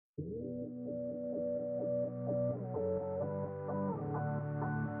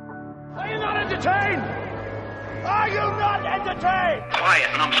entertained? Are you not entertained?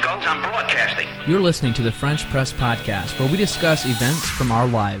 Quiet, numbskulls, I'm broadcasting. You're listening to the French Press Podcast, where we discuss events from our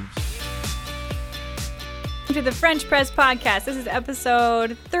lives. To the French Press Podcast. This is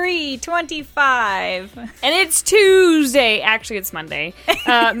episode 325. And it's Tuesday. Actually, it's Monday.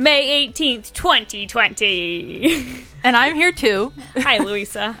 May 18th, 2020. And I'm here too. Hi,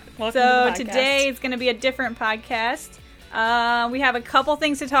 Louisa. Welcome So to the podcast. today it's going to be a different podcast. We have a couple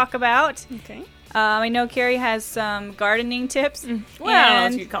things to talk about. Okay. I know Carrie has some gardening tips. Well, I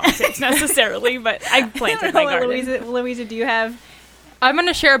don't know if you call it tips necessarily, but I planted my garden. Louisa, do you have... I'm going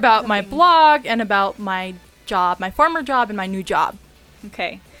to share about my blog and about my job, my former job and my new job.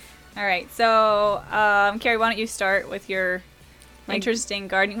 Okay. All right. So, Carrie, why don't you start with your interesting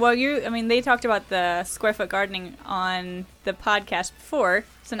gardening? Well, they talked about the square foot gardening on the podcast before,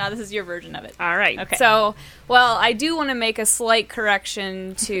 so now this is your version of it. All right. Okay. So, I do want to make a slight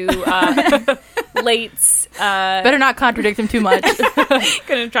correction to Late's... Better not contradict him too much.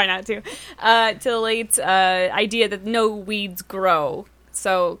 Gonna try not to. To Late's idea that no weeds grow.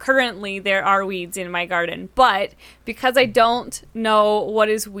 So currently there are weeds in my garden, but because I don't know what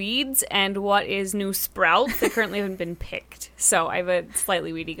is weeds and what is new sprouts, they currently haven't been picked. So I have a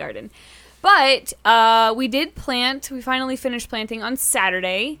slightly weedy garden. But we finally finished planting on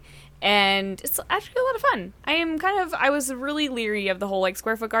Saturday, and it's actually a lot of fun. I was really leery of the whole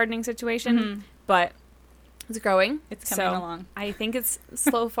square foot gardening situation, but it's growing. It's coming along. I think it's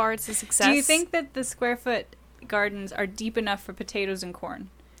so far it's a success. Do you think that the square foot gardens are deep enough for potatoes and corn?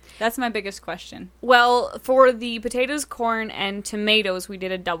 That's my biggest question. Well, for the potatoes, corn, and tomatoes, we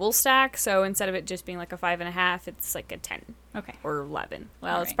did a double stack. So instead of it just being like a 5.5, it's like a 10. Okay. Or 11.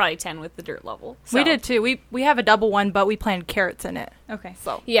 Well, All it's right. probably 10 with the dirt level. So. We did too. We have a double one, but we planted carrots in it. Okay.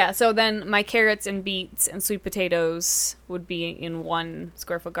 So Yeah, so then my carrots and beets and sweet potatoes would be in one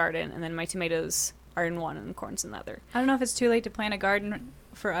square foot garden, and then my tomatoes are in one and the corn's in the other. I don't know if it's too late to plant a garden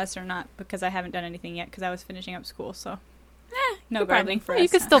for us or not, because I haven't done anything yet because I was finishing up school, so no gardening for us. you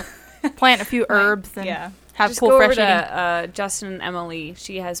could still plant a few herbs and have Just cool go fresh over eating. to Justin and Emily.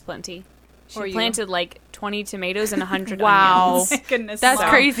 She has plenty. She Or you. planted like 20 tomatoes and 100 Wow. onions. My goodness. That's Mom.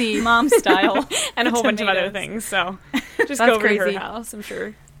 crazy. Mom style. And a whole bunch of other Tomatoes. things. So just That's go over to crazy. her house, I'm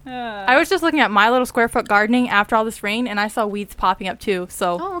sure. I was just looking at my little square foot gardening after all this rain, and I saw weeds popping up too.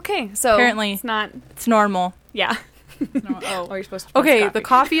 So Oh, okay. So Apparently- it's not. it's normal. Yeah. Oh. Or you're supposed to. Okay, the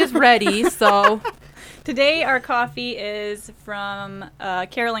coffee is ready. So Today our coffee is from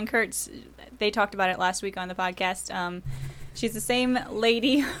Carolyn Kurtz. They talked about it last week on the podcast. She's the same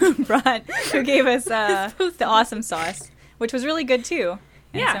lady who gave us the awesome sauce, which was really good too.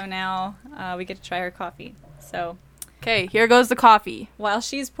 And Yeah. so now we get to try her coffee. So okay, here goes the coffee. while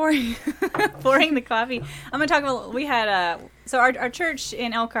she's pouring the coffee, I'm gonna talk about. We had so our church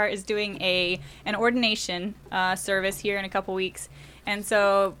in Elkhart is doing an ordination service here in a couple weeks, and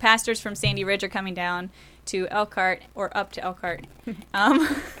so pastors from Sandy Ridge are coming down to Elkhart or up to Elkhart.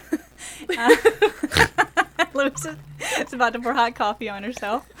 Louisa is about to pour hot coffee on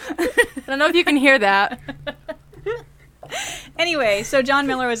herself. I don't know if you can hear that. Anyway, so John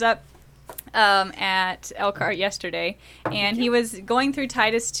Miller was up at Elkhart yesterday, and he was going through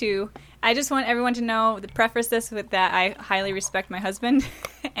Titus 2. I just want everyone to know, preface this with that I highly respect my husband,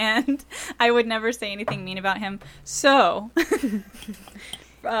 and I would never say anything mean about him. So,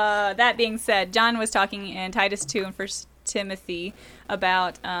 that being said, John was talking in Titus 2 and 1 Timothy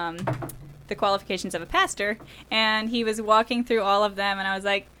about the qualifications of a pastor, and he was walking through all of them, and I was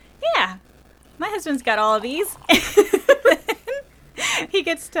like, yeah, my husband's got all of these. He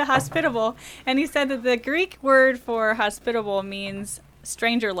gets to hospitable, and he said that the Greek word for hospitable means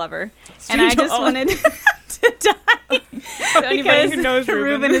stranger lover. And I just wanted to die anybody because who knows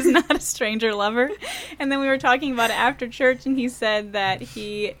Reuben. is not a stranger lover. And then we were talking about it after church, and he said that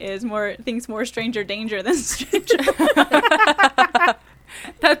he is thinks more stranger danger than stranger.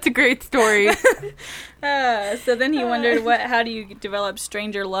 That's a great story. So then he wondered, how do you develop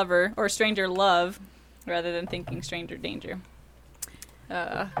stranger lover or stranger love rather than thinking stranger danger?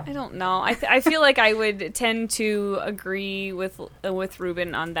 I don't know. I feel like I would tend to agree with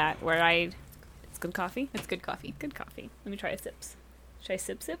Ruben on that. It's good coffee. It's good coffee. Good coffee. Let me try a sips. Should I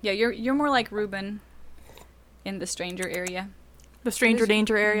sip? Yeah, you're more like Ruben in the stranger area. The stranger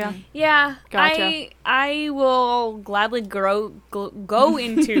danger area. Yeah, Gotcha. I will gladly go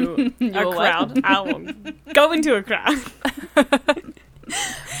into a will what? crowd. I will go into a crowd.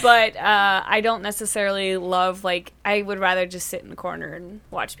 But I don't necessarily love, I would rather just sit in the corner and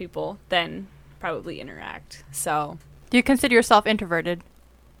watch people than probably interact. So, Do you consider yourself introverted?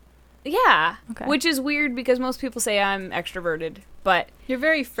 yeah. Okay. Which is weird because most people say I'm extroverted. But You're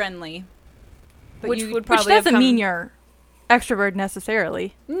very friendly. which you- would Which probably doesn't mean you're extrovert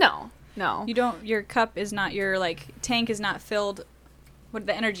necessarily. no. You don't. Your cup is not your tank is not filled. What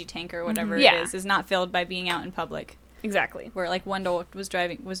the energy tank or whatever Yeah. it is not filled by being out in public. Exactly. Where Wendell was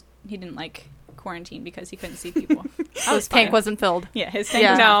driving he didn't quarantine because he couldn't see people. His tank wasn't filled. Yeah, his tank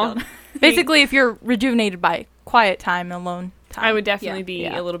Yeah. was No. not filled. Basically, if you're rejuvenated by quiet time and alone time. I would definitely Yeah. be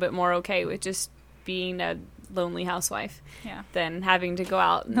Yeah. a little bit more okay with just being a lonely housewife Yeah. than having to go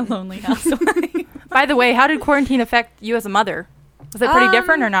out. A And, lonely house. By the way, how did quarantine affect you as a mother? Was it pretty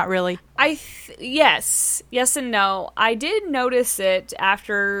different or not really? yes and no. I did notice it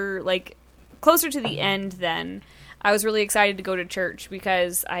after closer to the end. Then I was really excited to go to church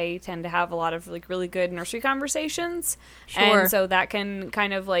because I tend to have a lot of really good nursery conversations, Sure. and so that can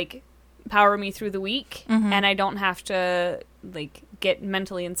kind of power me through the week, and I don't have to get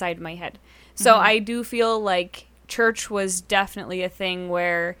mentally inside my head. So I do feel like church was definitely a thing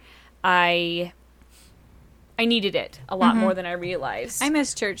where I needed it a lot more than I realized. I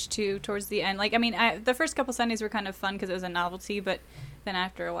missed church too towards the end. The first couple Sundays were kind of fun because it was a novelty, but then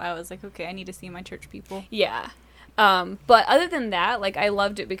after a while I was like, okay, I need to see my church people. Yeah. But other than that, I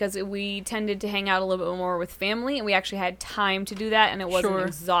loved it because we tended to hang out a little bit more with family, and we actually had time to do that, and it wasn't Sure.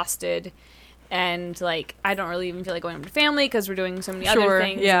 exhausted. And I don't really even feel like going home to family because we're doing so many Sure, other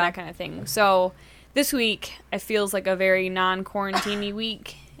things yeah. and that kind of thing. So this week it feels like a very non-quarantine-y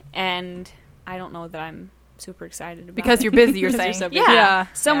week, and I don't know that I'm super excited about Because it. you're busy, you're Because you're saying. so busy. Yeah,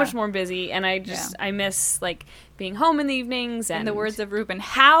 so Yeah. much more busy, and I miss being home in the evenings. And In the words of Ruben,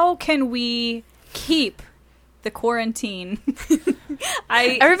 how can we keep the quarantine?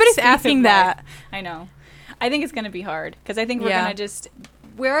 Everybody's Speak of asking life. that. I know. I think it's going to be hard because I think we're Yeah. going to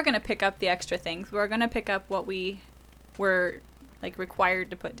we're going to pick up the extra things. We're going to pick up what we were required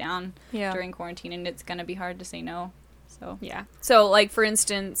to put down Yeah. during quarantine, and it's going to be hard to say no. So Yeah. So, for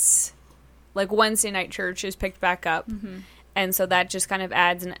instance, Wednesday night church is picked back up. And so that just kind of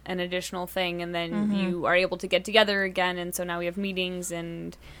adds an additional thing. And then you are able to get together again. And so now we have meetings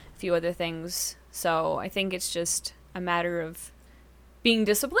and a few other things. So I think it's just a matter of being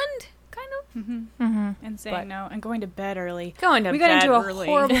disciplined, kind of. and saying But- no and going to bed early. Going to we got bed into a early.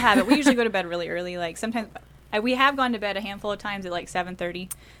 horrible habit. We usually go to bed really early. Sometimes we have gone to bed a handful of times at 7:30.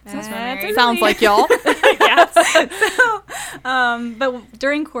 Since we're married. Sounds like y'all. But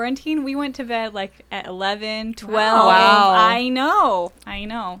during quarantine, we went to bed at 11, 12. Wow. I know.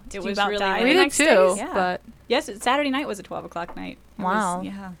 It you was about really die late. We the did next too, days? Yeah. but Yes, Saturday night was a 12 o'clock night. It Wow. Was,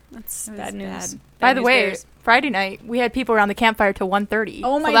 yeah. That's It was bad news. bad. by Bad the news way, bears. Friday night we had people around the campfire till 1:30.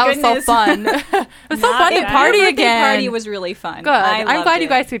 Oh my so that goodness. was so fun. It was so fun to Your party birthday again. party was really fun. good. I I'm loved glad you it.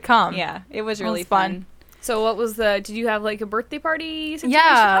 guys could come. Yeah, it was It really was fun. fun. So what was did you have a birthday party situation?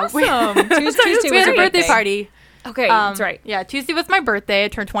 Yeah, Awesome. Tuesday we had was a a birthday party. Okay, that's right. Yeah, Tuesday was my birthday. I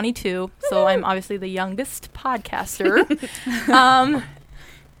turned 22, so I'm obviously the youngest podcaster.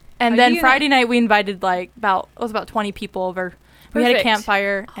 And Are then you Friday night we invited about 20 people over. We had a Perfect.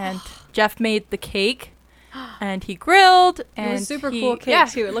 campfire, and Jeff made the cake, and he grilled. And It was super he- cool cake yeah,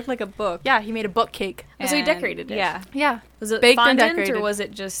 too. It looked like a book. Yeah, he made a book cake. Oh, so he And- decorated it. Yeah. Yeah. Was it Baked and fondant or decorated. was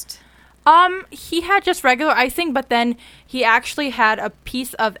it just... He had just regular icing, but then he actually had a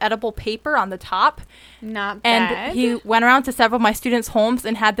piece of edible paper on the top. Not And bad. he went around to several of my students' homes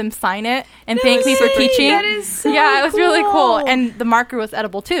and had them sign it and thank me for teaching. That is so yeah, it was really cool. cool. And the marker was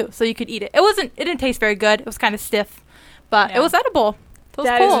edible too, so you could eat it. It didn't taste very good. It was kind of stiff, but Yeah. it was edible. So it was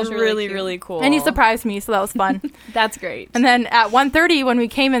That cool. is really really, cute. really cool. And he surprised me, so that was fun. That's great. And then at 1:30, when we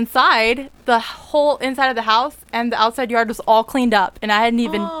came inside, the whole inside of the house and the outside yard was all cleaned up, and I hadn't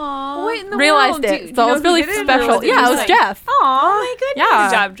even What in the realized world? it. Do you So it know was who really did it, or special. was it Yeah, it just was like- Jeff. Oh my goodness. Yeah.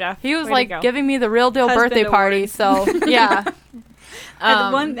 Good job, Jeff. He was Way to go. giving me the real deal Husband birthday party. award. So yeah,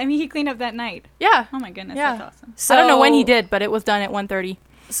 He cleaned up that night. yeah. Oh my goodness, Yeah. that's awesome. So, I don't know when he did, but it was done at 1:30.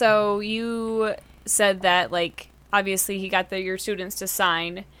 So you said that obviously he got your students to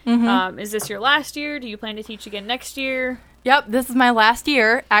sign. Mm-hmm. Is this your last year? Do you plan to teach again next year? Yep, this is my last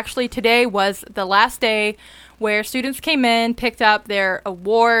year. Actually, today was the last day where students came in, picked up their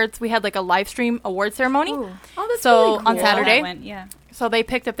awards. We had a live stream award ceremony. Oh, that's So really cool. on Saturday, That went, yeah. so they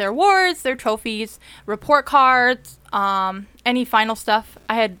picked up their awards, their trophies, report cards, any final stuff.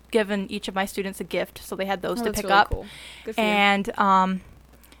 I had given each of my students a gift, so they had those Oh, to that's pick really up. cool. Good for you. And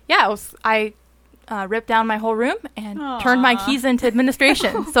I ripped down my whole room and turned my Aw. keys into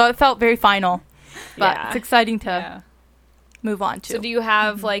administration. So it felt very final, but Yeah. it's exciting to Yeah. move on to. So do you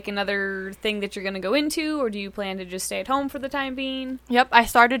have another thing that you're going to go into, or do you plan to just stay at home for the time being? Yep, I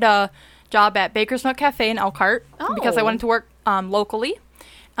started a job at Baker's Nook Cafe in Elkhart because I Oh. wanted to work locally.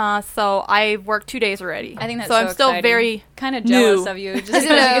 So I worked 2 days already. I think that's so I'm still exciting. very kind of jealous new. of you. Just Is because you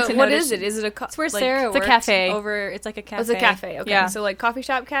get it to what notice- is it? Is it a It's where Sarah It's a works. cafe. It's like a cafe. Oh, it's a cafe. Okay. Yeah. So like coffee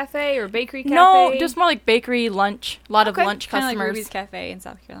shop cafe or bakery cafe? No, just more like bakery, lunch. A lot Okay. of lunch Kind of like customers. Ruby's Cafe in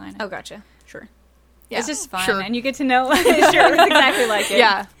South Carolina. Oh, gotcha. Sure. Yeah. It's just fun, Sure. and you get to know. Sure, it's exactly like it.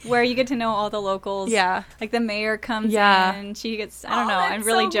 Yeah. Where you get to know all the locals. Yeah. Like the mayor comes Yeah. in, she gets. I don't know. that's I'm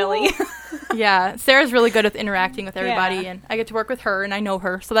really so jelly. Yeah, Sarah's really good with interacting with everybody, Yeah. and I get to work with her, and I know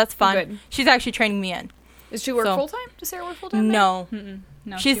her, so that's fun. Good. She's actually training me in. Does she work So- full time? Does Sarah work full time? No,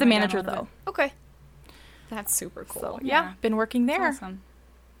 No, she's she the went down manager a little though. bit. Okay. That's super cool. So Yeah. yeah, been working there. Awesome.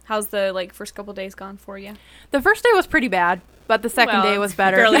 How's the like first couple days gone for you? The first day was pretty bad, but the second day was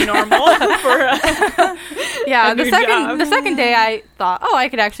better. Fairly normal for Yeah, a the new second job. the second day I thought, oh, I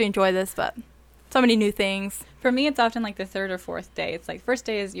could actually enjoy this, but so many new things. For me, it's often like the third or fourth day. It's like first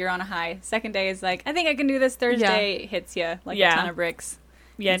day is you're on a high. Second day is like I think I can do this. Thursday hits you like Yeah. a ton of bricks.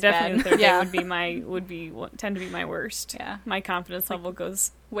 Yeah, It's definitely bad. the third day Yeah. tend to be my worst. Yeah. My confidence level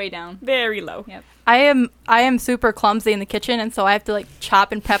goes Way down. very low. Yep. I am super clumsy in the kitchen, and so I have to like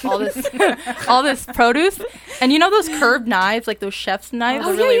chop and prep all this all this produce. And you know those curved knives, like those chef's knives?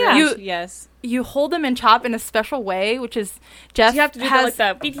 Oh, yeah, yeah. You you hold them and chop in a special way, which is Jeff You have to do has,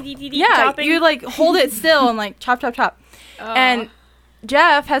 the yeah, chopping. you like hold it still and like chop. And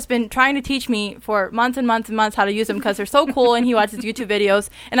Jeff has been trying to teach me for months and months and months how to use them because they're so cool, and he watches YouTube videos,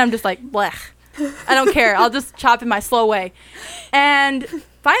 and I'm just like, blech. I don't care. I'll just chop in my slow way. And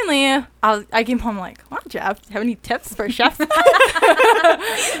finally, I came home like, wow, Jeff, do you have any tips for chefs?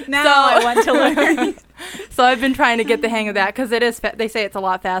 Now I want to learn. So I've been trying to get the hang of that because it is. They say it's a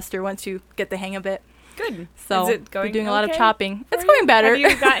lot faster once you get the hang of it. Good. So Is it going we're doing a lot of okay chopping. for It's you? going better. Have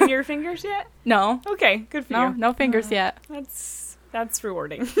you gotten your fingers yet? No, Okay, good for you. no fingers yet. That's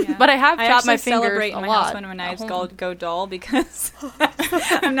rewarding. Yeah. But I have I chopped my actually fingers celebrate a in my lot. house when knives at home. go dull because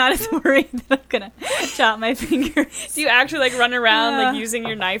I'm not as worried that I'm gonna chop my fingers. Do you actually like run around like Yeah. using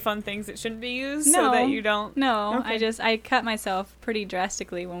your knife on things that shouldn't be used so No. that you don't? No, Okay. I cut myself pretty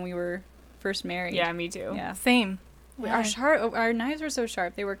drastically when we were first married. Yeah, me too. Yeah. Same. Our knives were so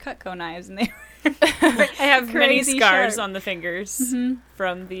sharp. They were Cutco knives, and they. I have many Crazy scars sharp. on the fingers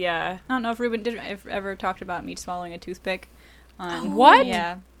from the. I don't know if Ruben ever talked about me swallowing a toothpick. On What?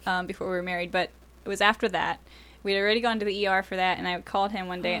 Yeah, before we were married, but it was after that. We'd already gone to the ER for that, and I called him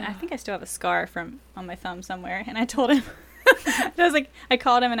one day, and I think I still have a scar on my thumb somewhere. And I told him, I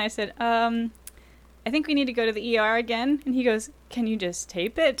called him and I said, I think we need to go to the ER again. And he goes, "Can you just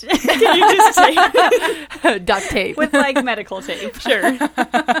tape it? Can you just tape it Duct tape. with like medical tape?" Sure.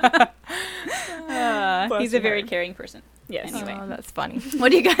 He's a your very heart. caring person. Yes. Anyway. Oh, that's funny.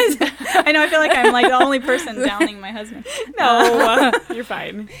 What do you guys? I know. I feel like I'm like the only person downing my husband. No, you're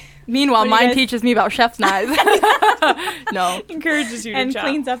fine. Meanwhile, What do you mine guys- teaches me about chef's knives. No. Encourages you And to chop.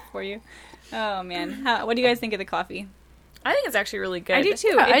 cleans up for you. Oh man, what do you guys think of the coffee? I think it's actually really good. I do too.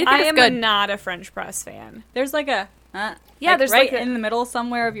 Yeah, I think I it's am good. not a French press fan. There's like a Yeah, there's right like a- in the middle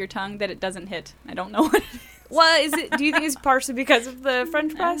somewhere of your tongue that it doesn't hit. I don't know what it is. Well, is it? Do you think it's partially because of the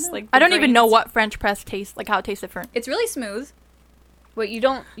French press? Like I the don't even know grains? what French press tastes like. How it tastes different. It's really smooth. What you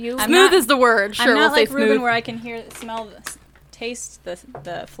don't you? I'm Smooth not- is the word. Sure, I'm not we'll say like smooth. Ruben where I can taste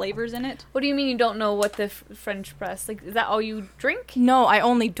the flavors in it. What do you mean you don't know what the French press? Like, is that all you drink? No, I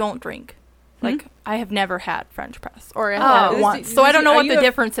only don't drink. Like I have never had French press, or I Oh. had it This- once, this- so I don't know are what you the a-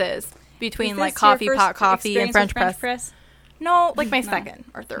 difference is between Is like this your coffee first pot coffee and experience French with press. No, like my No. second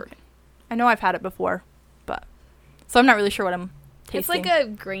or third. I know I've had it before, but so I'm not really sure what I'm tasting. It's like a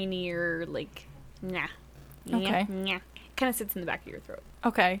grainier, like, nah. Okay. Nah. Kind of sits in the back of your throat.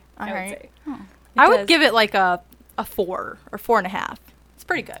 okay. All I would right. say. I It would does. give it like a 4 or 4.5. It's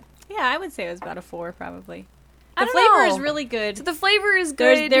pretty good. Yeah, I would say it was about a 4 probably. I The don't flavor know. is really good. So the flavor is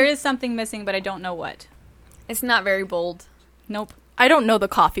good. There is something missing, but I don't know what. It's not very bold. Nope. I don't know the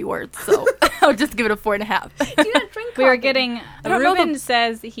coffee words, so I'll just give it a 4.5. Do you not drink We are coffee? getting. don't know the Ruben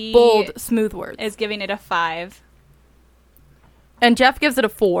says he Bold, smooth words. is giving it a 5. And Jeff gives it a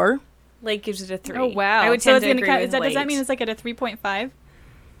 4. Lake gives it a 3. Oh wow! I would so tend it's to gonna agree count, with does that Late. mean it's like at a 3.5?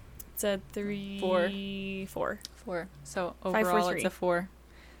 It's a 3. 4. 4. So 5, 4, overall, 3. it's a 4.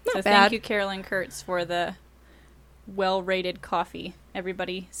 Not so bad. thank you, Carolyn Kurtz, for the well-rated coffee.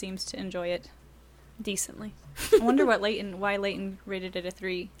 Everybody seems to enjoy it. Decently. I wonder why Leighton rated it a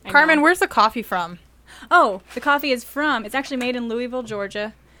 3. I Carmen, know. where's the coffee from? Oh, the coffee is from. It's actually made in Louisville,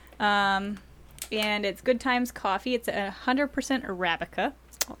 Georgia, and it's Good Times Coffee. It's 100% Arabica.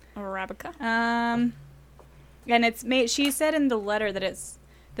 Arabica. And it's made. She said in the letter that it's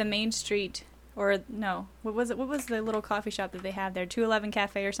the Main Street, or no, what was it? What was the little coffee shop that they have there? 211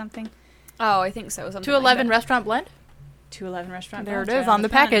 Cafe or something? Oh, I think so. Something 211 like Restaurant Blend? 211 Restaurant. There it Lounge, is on the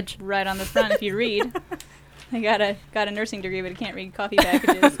front, package. right on the front. If you read, I got a nursing degree, but I can't read coffee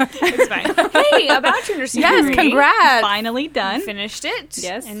packages. It's fine. Hey, about your nursing Yes, degree. congrats. Finally done. Finished it.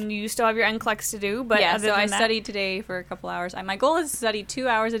 Yes. And you still have your NCLEX to do, but Yeah, other so I than that, studied today for a couple hours. My goal is to study 2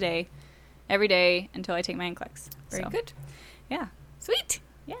 hours a day, every day until I take my NCLEX. Very So, good. Yeah, Sweet.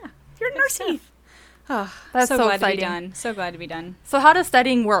 yeah. You're a nursey. That's so glad exciting. to be done. So glad to be done. So how does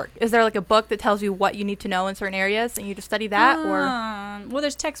studying work? Is there like a book that tells you what you need to know in certain areas and you just study that, or? Well,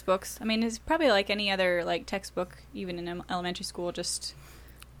 there's textbooks. I mean, it's probably like any other like textbook, even in elementary school, just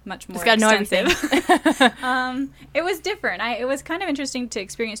much more Just gotta know extensive. everything. It was different. It was kind of interesting to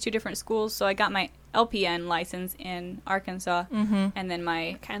experience 2 different schools. So I got my LPN license in Arkansas, and then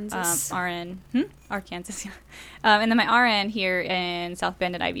my Kansas. RN, Arkansas, yeah. And then my RN here in South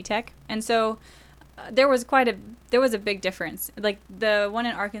Bend at Ivy Tech. And so there was a big difference. Like the one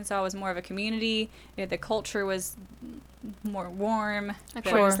in Arkansas was more of a community. The culture was more warm. The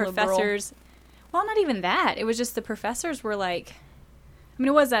Sure. professors, well, not even that. It was just the professors were like. I mean,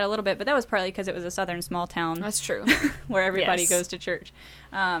 it was that a little bit, but that was partly because it was a southern small town. That's true. Where everybody Yes. goes to church.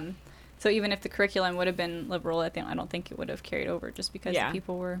 So even if the curriculum would have been liberal, I don't think it would have carried over just because Yeah. the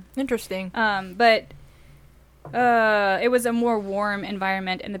people were. Interesting. But it was a more warm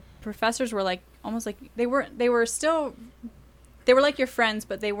environment, and the professors were like almost like they were like your friends,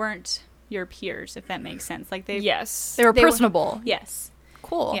 but they weren't your peers, if that makes sense. Like Yes. They were they were- personable. yes,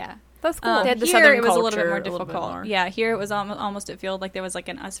 Cool. yeah. That's cool. They had the here southern it was a little bit culture more a little bit difficult. more. Yeah, here it was almost it felt like there was like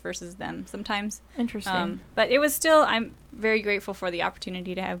an us versus them sometimes. Interesting. But it was still, I'm very grateful for the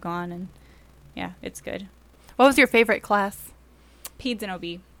opportunity to have gone, and yeah, it's good. What was your favorite class? Peds and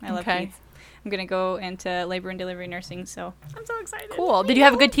OB. I love Okay. peds. I'm going to go into labor and delivery nursing, so I'm so excited. Cool. Did you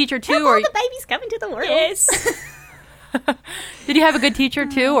have a good teacher too, or babies coming to the world. Yes. did you have a good teacher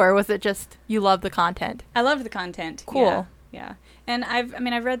too, or was it just you loved the content? I loved the content. Cool. Yeah. And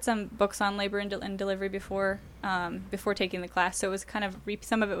I've read some books on labor and delivery before taking the class, so it was kind of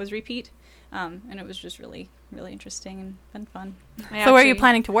some of it was repeat, and it was just really, really interesting and fun. So where are you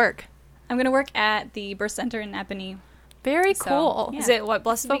planning to work? I'm going to work at the birth center in Napanee. Very So, cool. yeah. Is it what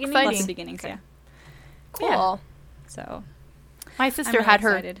Blessed So Beginnings? exciting. Blessed Beginnings, yeah. Cool. Yeah. So My sister really had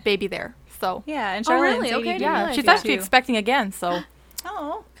her excited. baby there, so yeah, and Oh, Charlotte really? and Sadie Okay, do didn't yeah, realize she's that. actually expecting again. So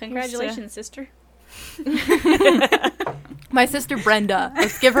Oh, congratulations, sister. my sister Brenda.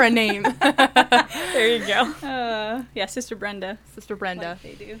 Let's give her a name. There you go. Yeah, Sister Brenda. Sister Brenda.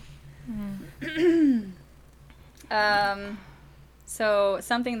 Like they do. So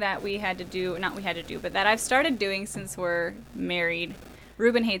something that but that I've started doing since we're married.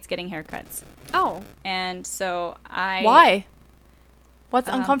 Ruben hates getting haircuts, Oh. and so Why? What's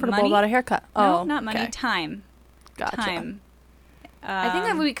uncomfortable money? about a haircut? No, not money. okay. Time. Gotcha. Time. I think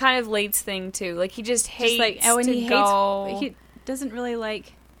that would be kind of Late's thing too. Like he just hates Just like and to he go. hates. He doesn't really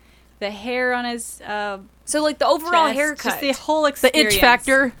like the hair on his. So like the overall chest, haircut. just the whole The experience. itch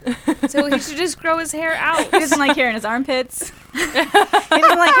factor. So he should just grow his hair out. He doesn't like hair in his armpits. He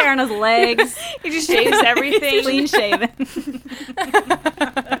doesn't like hair on his legs. He just shaves everything. Clean shaven.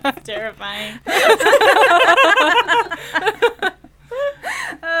 That's terrifying.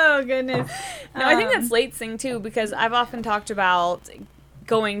 Oh goodness. No, I think that's Late's thing too, because I've often talked about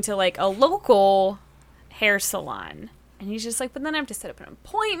going to like a local hair salon. And he's just like, but then I have to set up an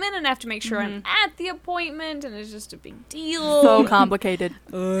appointment and I have to make sure I'm at the appointment, and it's just a big deal. So complicated.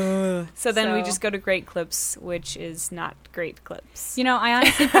 So then we So- just go to Great Clips, which is not Great Clips. You know, I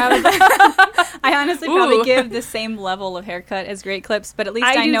honestly probably Ooh. give the same level of haircut as Great Clips, but at least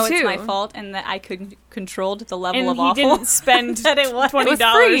I I do know it's too. my fault and that I controlled the level And of he awful. didn't spend That it was. $20 It was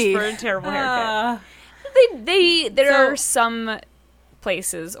free. for a terrible haircut. Uh, There So- are some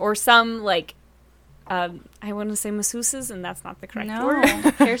places or some like I want to say masseuses, and that's not the correct no, word.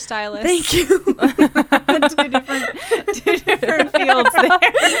 hairstylist. Thank you. two different fields there.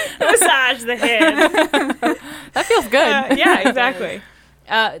 Massage the head. That feels good. Yeah, exactly.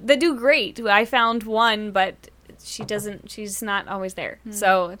 They do great. I found one, but she's not always there.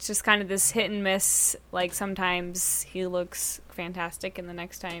 So it's just kind of this hit and miss. Like sometimes he looks fantastic, and the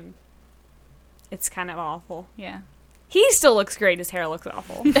next time it's kind of awful. Yeah. He still looks great. His hair looks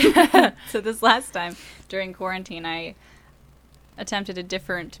awful. So this last time during quarantine, I attempted a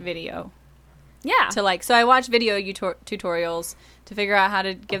different video. Yeah. So I watched video tutorials to figure out how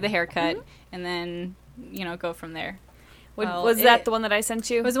to give the haircut, and then go from there. Well, Was that the one that I sent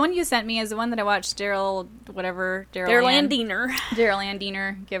you? It was the one you sent me. Is the one that I watched Daryl Daryl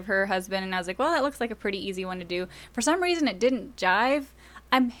Landiner. give her husband, and I was like, well, that looks like a pretty easy one to do. For some reason, it didn't jive.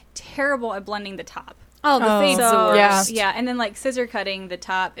 I'm terrible at blending the top. Oh, the fade's the So, worst. Yeah, and then like scissor cutting the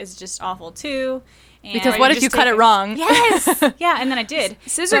top is just awful too. And Because Or what you if you just cut take it wrong? Yes. Yeah, and then I did.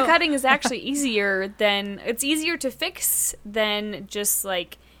 Scissor So- cutting is actually easier it's easier to fix than just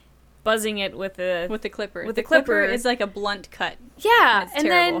like buzzing it with a with the clipper. With the the clipper. is like a blunt cut. yeah, It's and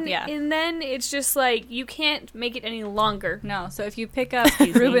terrible, then yeah. and then it's just like you can't make it any longer. No, so if you pick up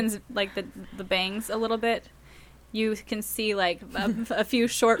Ruben's like the bangs a little bit, you can see like a few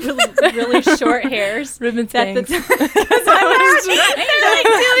short, really short hairs. Ruben's That bangs. because I was trying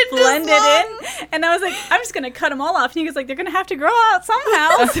to like blend it in, and I was like, I'm just gonna cut them all off. And he was like, they're gonna have to grow out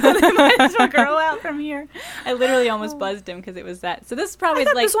somehow, so they might as well grow out from here. I literally almost buzzed him because it was that. So this is probably I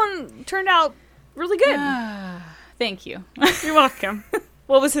thought like this one turned out really good. Thank you. You're welcome.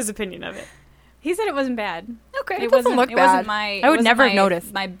 What was his opinion of it? He said it wasn't bad. Okay, It doesn't look it bad. Wasn't my, I it would wasn't never have my-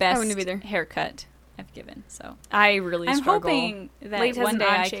 noticed. My best wouldn't have either. haircut I've given. So I really I'm struggle. hoping that Late has one an day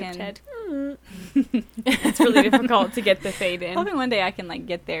I odd-shaped can. head. It's really difficult to get the fade in. Hoping one day I can like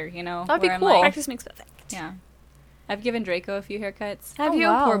get there. You know, That'd be where I'm cool. like- Practice makes perfect. yeah, I've given Draco a few haircuts. Have Oh, you?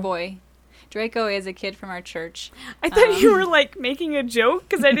 wow. Poor boy. Draco is a kid from our church. I thought you were like making a joke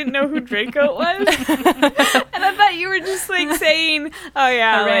because I didn't know who Draco was, and I thought you were just like saying, "Oh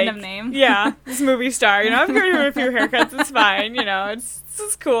yeah, A like, random name. Yeah, this movie star. You know, I've given him a few haircuts. It's fine. You know, it's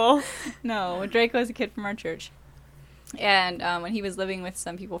cool." No, Draco is a kid from our church, and when he was living with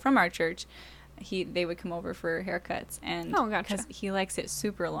some people from our church, they would come over for haircuts, and Oh, gotcha. because he likes it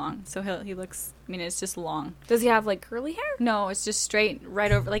super long, so he looks. I mean, it's just long. Does he have like curly hair? No, it's just straight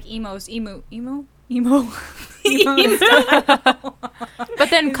right over like emo. But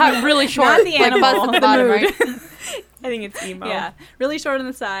then cut really short, Not the like animal, buzz at the the bottom, mood. right? I think it's emo. Yeah, really short on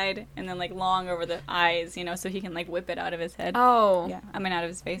the side, and then like long over the eyes, you know, so he can like whip it out of his head. Oh. Yeah, I mean out of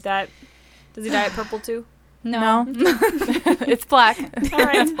his face. Does he dye it purple too? No. It's black. All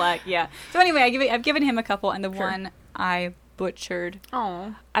right, it's black. Yeah. So anyway, I've given him a couple, and the one I butchered.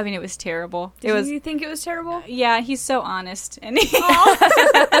 Oh. I mean, it was terrible. Did you think it was terrible? Yeah, he's so honest, and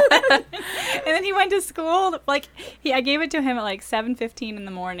and then he went to school. Like I gave it to him at like 7:15 in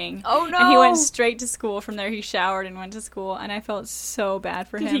the morning. Oh, no. And he went straight to school. From there, he showered and went to school, and I felt so bad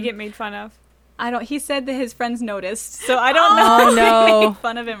for Did him. he get made fun of? I don't. He said that his friends noticed, so I don't know if no. they made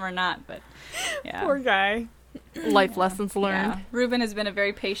fun of him or not. But yeah, Poor guy. Life lessons learned. yeah. Ruben has been a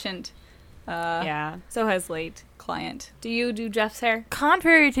very patient Yeah. So has Late. client. Do you do Jeff's hair?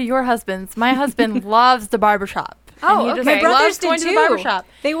 Contrary to your husband's, my husband loves the barbershop. Oh, and he just okay. My brothers loves did going to the too. barbershop.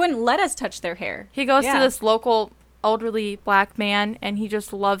 They wouldn't let us touch their hair. He goes Yeah. to this local elderly black man, and he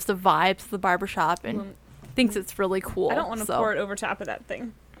just loves the vibes of the barbershop and thinks it's really cool. I don't want to so. pour it over top of that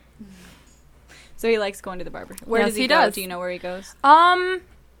thing. So he likes going to the barber shop. Where Yes, does he he go? does. Do you know where he goes?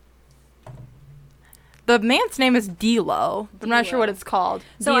 The man's name is D-Lo. I'm not sure what D-Lo. it's called.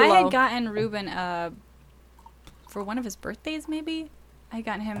 So I D-Lo. had gotten Ruben for one of his birthdays, maybe. I had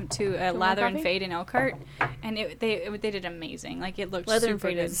gotten him to a Lather and coffee? Fade in Elkhart, and they did amazing. Like it looked Lather and super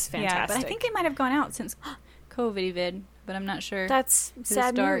Fade good. is Yeah, but I fantastic. think they might have gone out since COVID, but I'm not sure. That's it's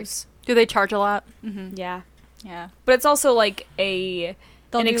sad dark. news. Do they charge a lot? Yeah. Yeah. But it's also like an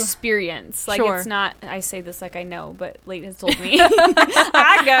They'll do- experience. Like Sure. it's not. I say this like I know, but Late has told me.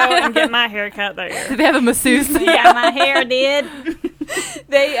 I go and get my hair cut there. Do they have a masseuse? Yeah, my hair did.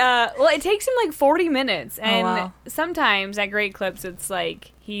 They well, it takes him like 40 minutes, and wow. sometimes at Great Clips, it's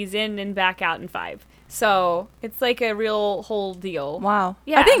like he's in and back out in 5. So it's like a real whole deal. Wow.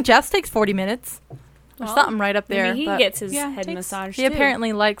 Yeah. I think Jeff's takes 40 minutes. There's Well, something right up there. Maybe he but gets his Yeah, it head takes- massage. he too.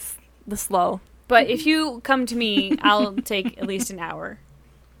 apparently likes the slow. But if you come to me, I'll take at least an hour.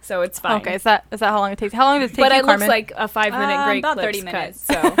 So it's fine. Okay, is that how long it takes? How long does it take But you, it looks Carmen? like a 5-minute Great about Clips 30 minutes.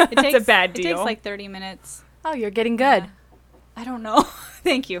 cut. So It takes it's a bad It deal. takes like 30 minutes. Oh, you're getting good. I don't know.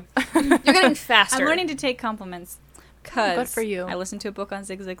 Thank you. You're getting faster. I'm learning to take compliments. Cause Good for you. I listened to a book on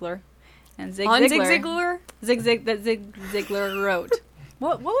Zig Ziglar, and Zig on Ziglar, Zig Ziglar. Zig Ziglar wrote.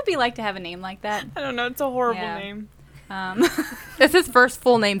 What would it be like to have a name like that? I don't know. It's a horrible Yeah. name. It's his first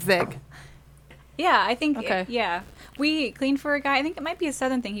full name, Zig. Yeah, I think. Okay. Yeah, we cleaned for a guy. I think it might be a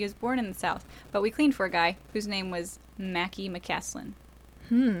Southern thing. He was born in the South, but we cleaned for a guy whose name was Mackie McCaslin.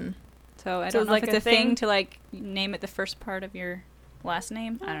 So I So don't it's know like if it's a a thing thing? to like name it the first part of your last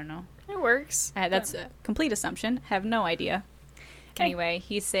name. I don't know. It works. That's a complete assumption. Have no idea. Anyway,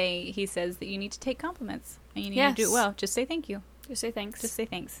 he says that you need to take compliments and you need to do it Yes. well. Just say thank you. Just say thanks. Just say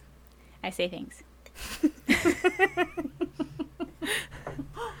thanks. I say thanks.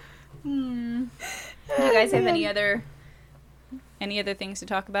 Do you guys have any other things to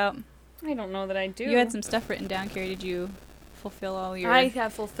talk about? I don't know that I do. You had some stuff written down, Carrie. Did you fulfill all your I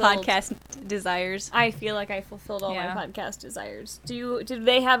have fulfilled podcast desires? I feel like I fulfilled all Yeah. my podcast desires. Did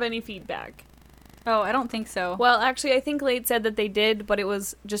they have any feedback? Oh, I don't think so. Well, actually, I think Late said that they did, but it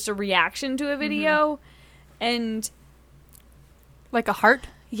was just a reaction to a video. And Like a heart?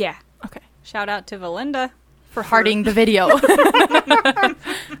 yeah. Okay. Shout out to Valinda For hearting the video.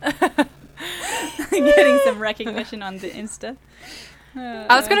 getting some recognition on the Insta.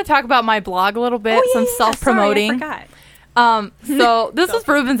 I was going to talk about my blog a little bit, some self-promoting. Sorry, I forgot. So this was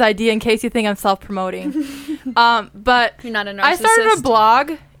Ruben's idea in case you think I'm self-promoting. But You're not a narcissist. I started a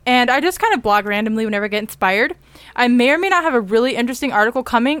blog, and I just kind of blog randomly whenever I get inspired. I may or may not have a really interesting article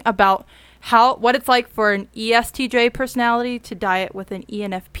coming about what it's like for an ESTJ personality to diet with an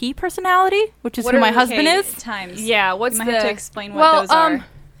ENFP personality, which is who my husband is. Times. Yeah, what's You the... might have to explain what those are.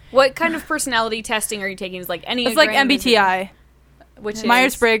 What kind of personality testing are you taking? Is like any? It's like MBTI, Which is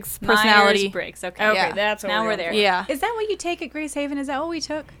Myers-Briggs personality. Myers-Briggs. Okay, Okay, Yeah. that's what now we're going there. Yeah. Is that what you take at Grace Haven? Is that what we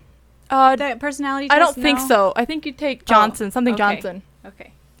took? That Personality test? I don't think No? so. I think you take Johnson, something okay. Johnson.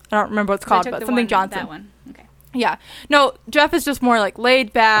 Okay. I don't remember what it's I called, took but the something one- Johnson. That one. Okay. Yeah. No, Jeff is just more like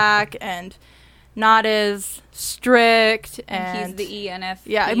laid back and not as strict, and he's the ENF.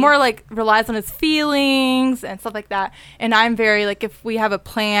 yeah, more like relies on his feelings and stuff like that. And I'm very like, if we have a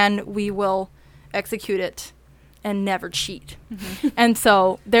plan, we will execute it and never cheat. And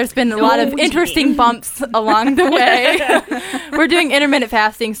so there's been a lot of interesting bumps along the way. We're doing intermittent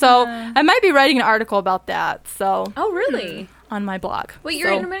fasting, so I might be writing an article about that. So Oh, really? on my blog. Wait, you're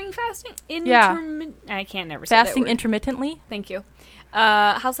So, intermittent fasting? Yeah. I can't never say that fasting word. intermittently. Thank you.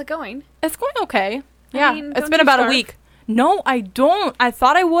 How's it going? It's going okay. Yeah, mean, it's don't been you about a starve? week. No, I don't. I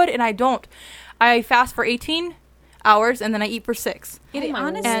thought I would, and I don't. I fast for 18 hours, and then I eat for 6. It Oh my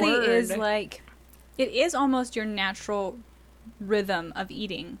honestly word. is like, it is almost your natural rhythm of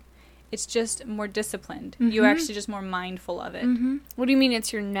eating. It's just more disciplined. You're actually just more mindful of it. What do you mean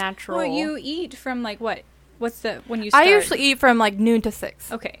it's your natural? Well, you eat from like what? What's the when you start? I usually eat from like noon to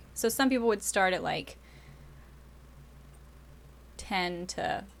 6. Okay, so some people would start at like 10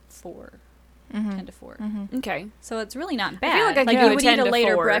 to 4. 10 to 4. Okay. So it's really not I bad. feel like I could you do a would 10 eat a to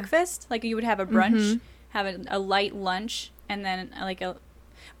later 4. breakfast. Like you would have a brunch, have a light lunch, and then like a.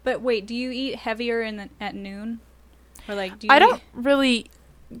 But wait, do you eat heavier at noon, or like do you? I don't really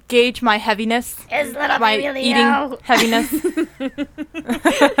gauge my heaviness. My eating heaviness.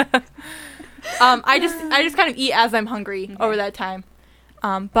 I just kind of eat as I'm hungry over that time.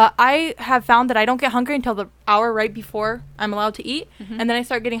 But I have found that I don't get hungry until the hour right before I'm allowed to eat, and then I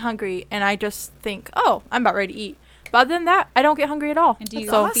start getting hungry, and I just think, oh, I'm about ready to eat. But other than that, I don't get hungry at all. And do you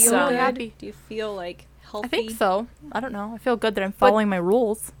so feel I'm really good? happy. Do you feel like healthy? I think so. I don't know. I feel good that I'm following my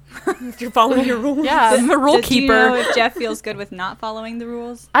rules. You're following your rules. Yeah, I'm a rule Do you keeper. know if Jeff feels good with not following the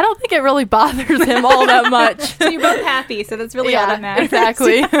rules? I don't think it really bothers him all that much. So you're both happy, so that's really all that matters.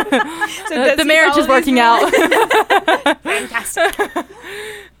 Exactly. does The he marriage is follow these working out. Fantastic.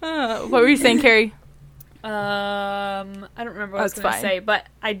 What were you saying, Carrie? I don't remember what I was That's going to fine. say, but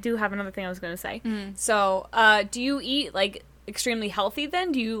I do have another thing I was going to say. So, do you eat like extremely healthy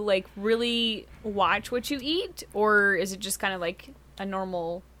then? Do you like really watch what you eat, or is it just kind of like a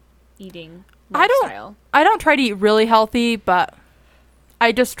normal eating lifestyle? I don't try to eat really healthy, but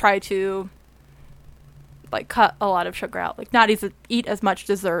I just try to like cut a lot of sugar out. Like not eat as much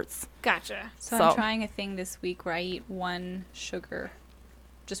desserts. Gotcha. So So- I'm trying a thing this week where I eat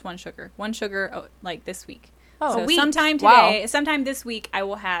just one sugar, like this week. Oh, so a week. sometime Wow. today, sometime this week, I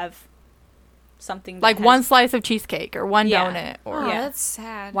will have something that Like has- one slice of cheesecake or one Yeah. donut or Oh, Yeah. that's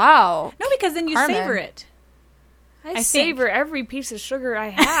sad. wow. No, because then you Carmen. savor it. I think. savor every piece of sugar I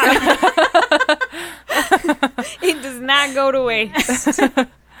have. It does not go to waste.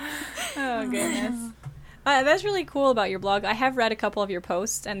 Oh goodness. That's really cool about your blog. I have read a couple of your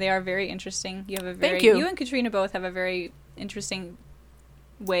posts, and they are very interesting. You have a very Thank you. You and Katrina both have a very interesting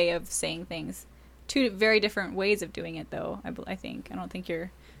way of saying things. Two very different ways of doing it, though. I think. I don't think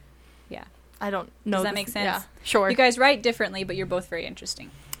you're. Yeah. I don't know. Does that make sense? Yeah, sure. You guys write differently, but you're both very interesting.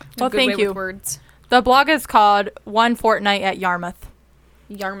 Well, Good thank way you. with words. The blog is called One Fortnight at Yarmouth.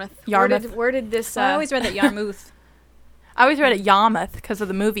 Yarmouth. Yarmouth. Where did this? I always read that Yarmouth. I always read it Yarmouth because of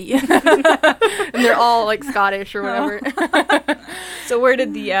the movie. And they're all like Scottish or whatever. So where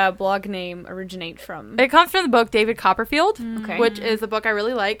did the blog name originate from? It comes from the book David Copperfield, Okay. which is a book I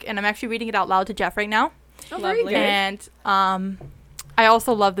really like, and I'm actually reading it out loud to Jeff right now. Oh, very Lovely. good. And I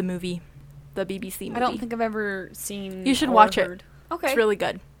also love the movie, the BBC movie. I don't think I've ever seen. You should or watch it. heard. Okay. It's really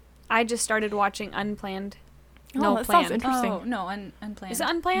good. I just started watching Unplanned. Oh, No that sounds Plan. interesting. Oh no, unplanned. Is it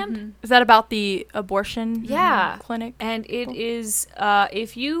Unplanned? Mhm. Is that about the abortion Yeah. clinic? And it is,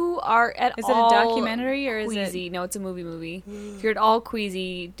 if you are at Is it a all documentary or is queasy, it? no, it's a movie. If you're at all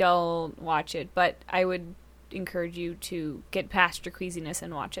queasy, don't watch it. But I would encourage you to get past your queasiness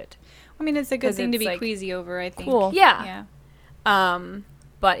and watch it. I mean, it's a good 'Cause thing to it's, be like- queasy over, I think. Cool. Yeah. Yeah.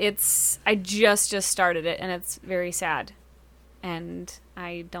 But I just started it, and it's very sad, and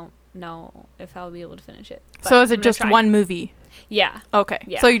I don't know if I'll be able to finish it. But So is I'm it gonna just try. one movie? Yeah. Okay.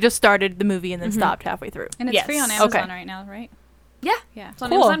 Yeah. So you just started the movie and then stopped halfway through. And it's Yes. free on Amazon Okay. right now, right? Yeah. Yeah. It's on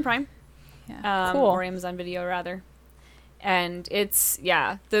Cool. Amazon Prime. Yeah. Cool. Or Amazon Video, rather. And it's,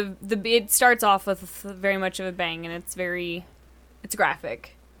 it starts off with very much of a bang, and it's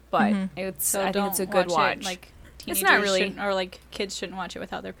graphic, but So I don't think it's a good watch. It, like teenagers not really- shouldn't- or like kids shouldn't watch it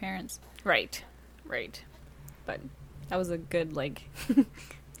without their parents. Right. But that was a good, like,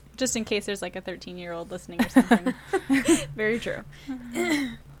 Just in case there's like a 13-year-old listening or something. very true.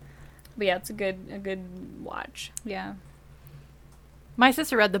 But yeah, it's a good watch. Yeah. My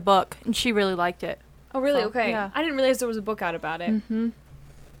sister read the book and she really liked it. Oh, really? So, Okay. yeah. I didn't realize there was a book out about it. Mm-hmm.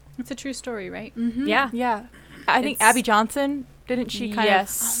 It's a true story, right? Yeah. Yeah. I think It's- Abby Johnson, didn't she kind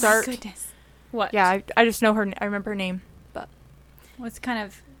Yes. of Oh my start? Goodness. What? Yeah, I just know her. I remember her name. But Well, it's kind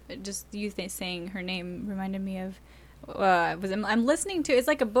of just you saying her name reminded me of. I'm listening to. It's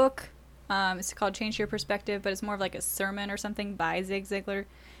like a book. It's called Change Your Perspective, but it's more of like a sermon or something by Zig Ziglar,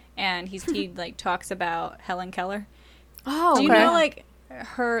 and he like talks about Helen Keller. Oh, Do you okay. know like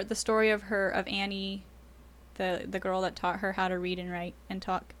the story of Annie, the girl that taught her how to read and write and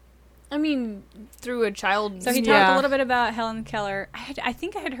talk? I mean, through a child. So he talked Yeah. a little bit about Helen Keller. I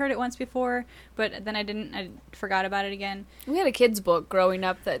think I had heard it once before, but then I didn't. I forgot about it again. We had a kid's book growing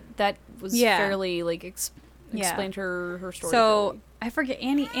up that was Yeah. fairly like Yeah. explained her story. So fairly. I forget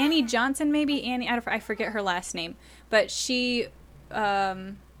Annie Johnson, maybe Annie. I forget her last name, but she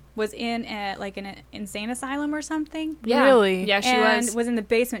was in an insane asylum or something. Yeah. Really? Yeah, she and was. in the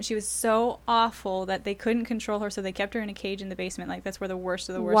basement. She was so awful that they couldn't control her, so they kept her in a cage in the basement. Like that's where the worst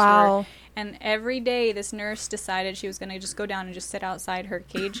of the worst Wow. were. And every day, this nurse decided she was going to just go down and just sit outside her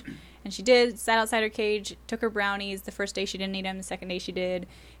cage, and she did. Sat outside her cage, took her brownies. The first day she didn't eat them. The second day she did,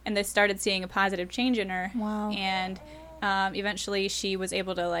 and they started seeing a positive change in her. Wow. And eventually, she was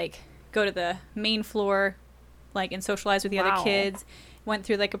able to like go to the main floor, like and socialize with the Wow. other kids. Went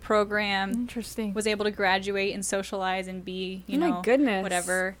through like a program Interesting. was able to graduate and socialize and be, Oh my goodness.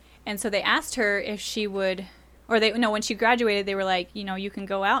 whatever. And so they asked her if she would, when she graduated, they were like, you can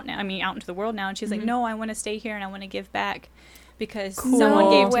go out now. I mean, out into the world now. And she's like, no, I want to stay here and I want to give back because someone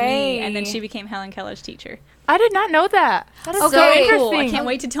gave to me. And then she became Helen Keller's teacher. I did not know that. That is Okay, so cool. interesting. I can't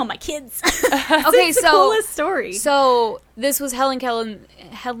wait to tell my kids. Okay, It's the so coolest story. So this was Helen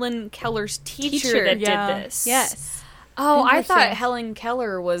Keller's teacher that yeah. did this. Yes. Oh, I thought Interesting. Helen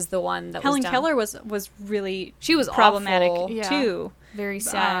Keller was the one that Helen was done. Keller was really She was problematic awful. Yeah. too. Very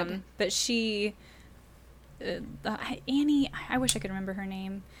sad. But she, Annie, I wish I could remember her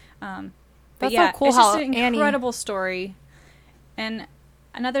name. But That's yeah, so cool it's how just an Annie- incredible story. And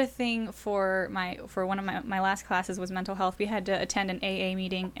another thing for one of my last classes was mental health. We had to attend an AA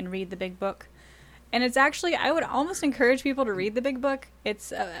meeting and read the big book. And it's actually, I would almost encourage people to read the big book.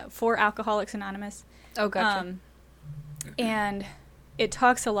 It's for Alcoholics Anonymous. Oh, gotcha. And it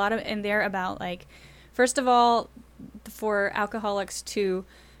talks a lot in there about, like, first of all, for alcoholics to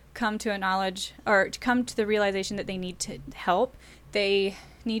come to a knowledge or to come to the realization that they need to help, they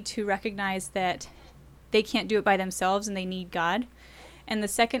need to recognize that they can't do it by themselves and they need God. And the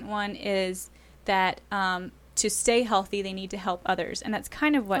second one is that to stay healthy, they need to help others. And that's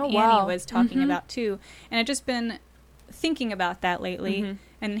kind of what Oh, wow. Annie was talking about, too. And I've just been thinking about that lately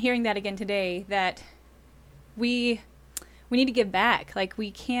and hearing that again today, that we need to give back. Like,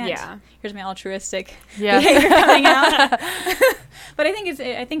 we can't. Yeah. Here's my altruistic Yeah. behavior coming out. But I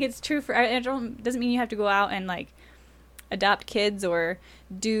think it's true for. Doesn't mean you have to go out and like adopt kids or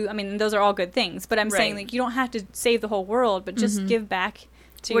do. I mean, those are all good things. But I'm saying Right. like you don't have to save the whole world, but just give back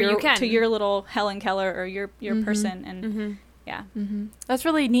to Where your you can. to your little Helen Keller or your person. And yeah, That's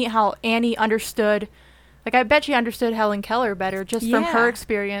really neat how Annie understood. Like, I bet she understood Helen Keller better just from her Yeah.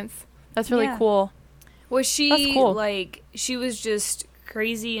 experience. That's really Yeah. cool. Was she That's cool. like she was just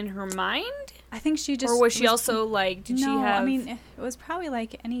crazy in her mind, I think she just. or was she also like? Did no, she have? I mean, it was probably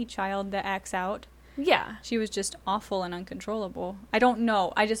like any child that acts out. yeah. She was just awful and uncontrollable. I don't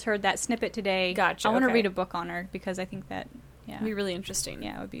know. I just heard that snippet today. Gotcha, I want to okay. read a book on her because I think that, yeah, It'd be really interesting.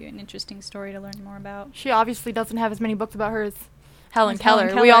 yeah, it would be an interesting story to learn more about. She obviously doesn't have as many books about her as Helen As Keller.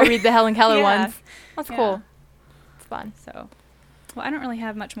 Helen We all Keller. read the Helen Keller Yeah. ones. That's Yeah. cool. It's fun. So, well, I don't really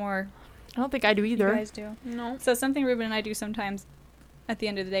have much more. I don't think I do You either. guys do. No. So something Ruben and I do sometimes. At the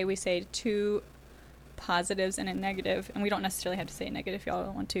end of the day, we say 2 positives and a negative, and we don't necessarily have to say a negative if y'all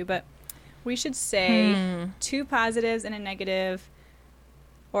don't want to, but we should say 2 positives and a negative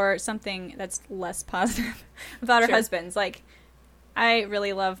or something that's less positive about our Sure. husbands. Like, I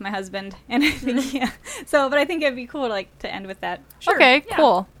really love my husband, and I think but I think it'd be cool to end with that. Sure. Okay, Yeah.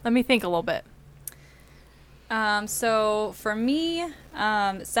 cool. Let me think a little bit. So for me,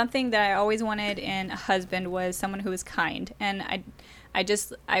 something that I always wanted in a husband was someone who was kind, and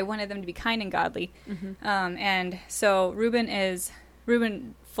I wanted them to be kind and godly. And so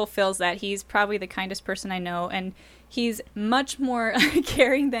Ruben fulfills that. He's probably the kindest person I know, and he's much more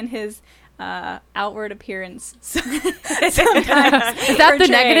caring than his outward appearance. Sometimes Is that the portrays.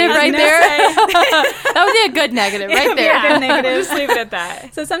 negative right there? That would be a good negative right there. Yeah. Good negative. Just leave it at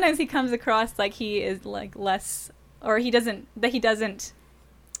that. So sometimes he comes across like he is like less, or he doesn't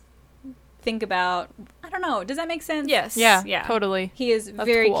think about. I don't know. Does that make sense? Yes. Yeah, Yeah. totally. He is That's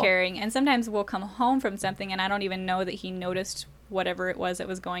very cool. caring, and sometimes we'll come home from something, and I don't even know that he noticed whatever it was that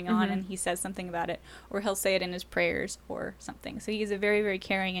was going on, and he says something about it, or he'll say it in his prayers or something. So he's a very, very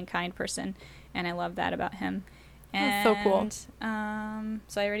caring and kind person, and I love that about him. That's so cool.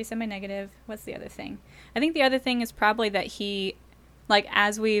 So I already said my negative. What's the other thing? I think the other thing is probably that he, like,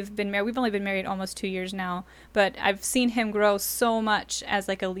 as we've been married, we've only been married almost 2 years now, but I've seen him grow so much as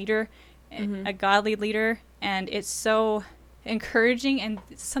like a leader, a godly leader, and it's so encouraging, and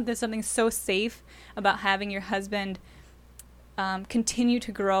something so safe about having your husband continue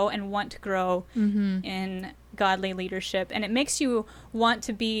to grow and want to grow in godly leadership, and it makes you want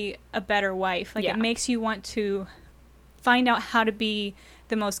to be a better wife. Like, Yeah. it makes you want to find out how to be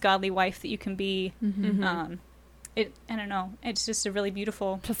the most godly wife that you can be. I don't know, it's just a really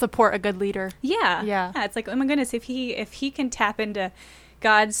beautiful. To support a good leader. Yeah. It's like, oh my goodness, if he can tap into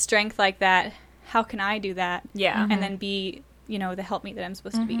God's strength like that, how can I do that? Yeah. And then be, the helpmate that I'm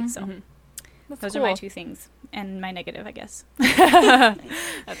supposed to be. So those are my 2 things, and my negative, I guess.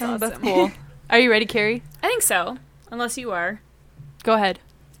 That's awesome. That's cool. Are you ready, Carrie? I think so. Unless you are. Go ahead.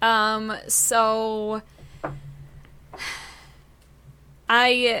 So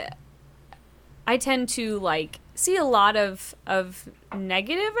I tend to like see a lot of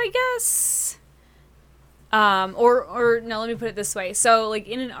negative, I guess. Or no, let me put it this way. So like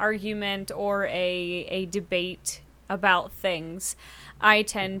in an argument or a debate about things, I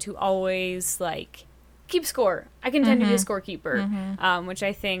tend to always like keep score. I can tend to be a scorekeeper, which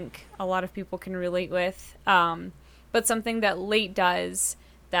I think a lot of people can relate with. But something that Late does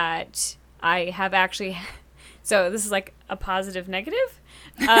that I have actually, so this is like a positive negative.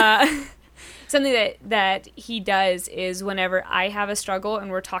 Something that he does is whenever I have a struggle and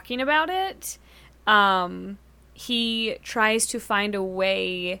we're talking about it, he tries to find a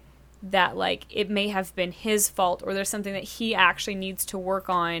way that like it may have been his fault, or there's something that he actually needs to work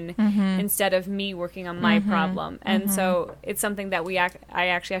on instead of me working on my problem. And so it's something that I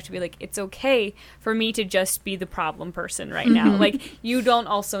actually have to be like, it's okay for me to just be the problem person right now. Like, you don't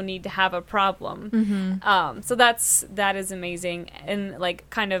also need to have a problem. So that is amazing. And like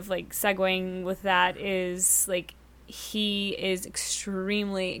kind of like segueing with that is like he is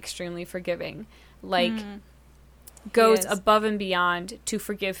extremely, extremely forgiving. Like goes above and beyond to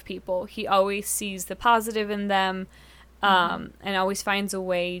forgive people. He always sees the positive in them, and always finds a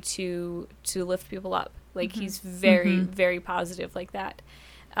way to lift people up. Like he's very, very positive like that.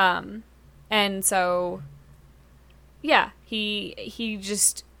 And so, yeah, he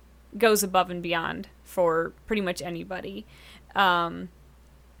just goes above and beyond for pretty much anybody. I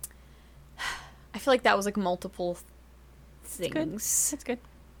feel like that was like multiple things. That's good.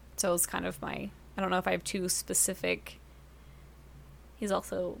 So it's kind of my, I don't know if I have 2 specific. He's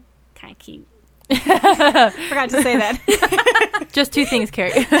also kind of cute. Forgot to say that. Just 2 things,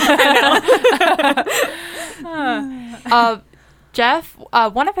 Carrie. Jeff,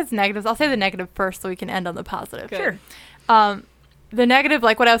 one of his negatives, I'll say the negative first so we can end on the positive. Sure. The negative,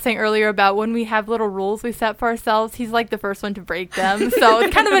 like what I was saying earlier about when we have little rules we set for ourselves, he's like the first one to break them. So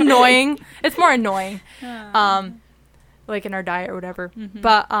it's kind of annoying. It's more annoying. Like in our diet or whatever.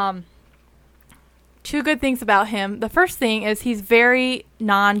 But 2 good things about him. The first thing is he's very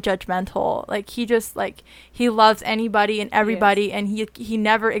non-judgmental. Like he just like he loves anybody and everybody, and he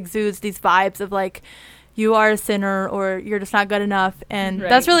never exudes these vibes of like you are a sinner or you're just not good enough. And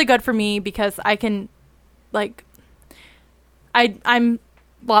that's really good for me because I can like I'm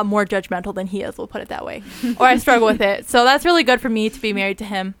a lot more judgmental than he is, we'll put it that way. Or I struggle with it. So that's really good for me to be married to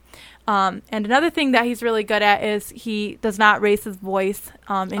him. And another thing that he's really good at is he does not raise his voice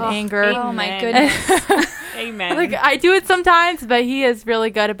in anger. Oh my goodness. Amen. Like I do it sometimes, but he is really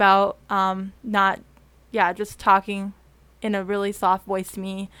good about just talking in a really soft voice to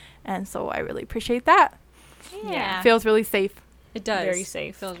me, and so I really appreciate that. Yeah. Feels really safe. It does. Very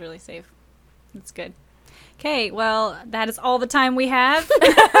safe. Feels really safe. That's good. Okay, well, that is all the time we have.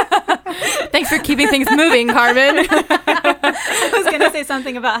 Thanks for keeping things moving, Carmen. I was going to say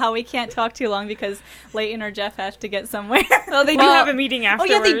something about how we can't talk too long because Leighton or Jeff have to get somewhere. Well, they do have a meeting Oh,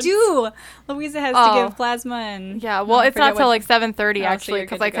 afterwards. yeah, they do. Louisa has to give plasma and... Yeah, well, it's not till like 7:30 so actually you're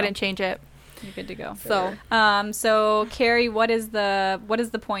because good I to go. couldn't change it. You're good to go. So, Carrie, what is the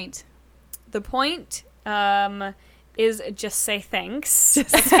point? The point is just say thanks.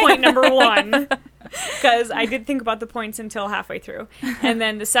 That's point number 1. Because I did think about the points until halfway through. And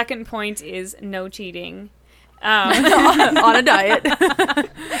then the second point is no cheating. on a diet.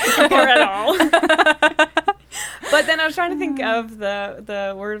 Or at all. But then I was trying to think of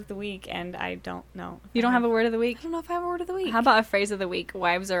the word of the week, and I don't know. You don't have a word of the week? I don't know if I have a word of the week. How about a phrase of the week?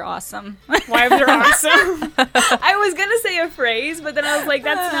 Wives are awesome. Wives are awesome. I was gonna say a phrase, but then I was like,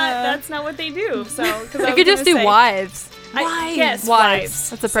 that's not what they do. So You could just do wives. Yes,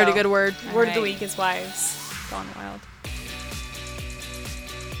 Wives. That's a pretty So, good word. Word of the week is wives. Gone wild.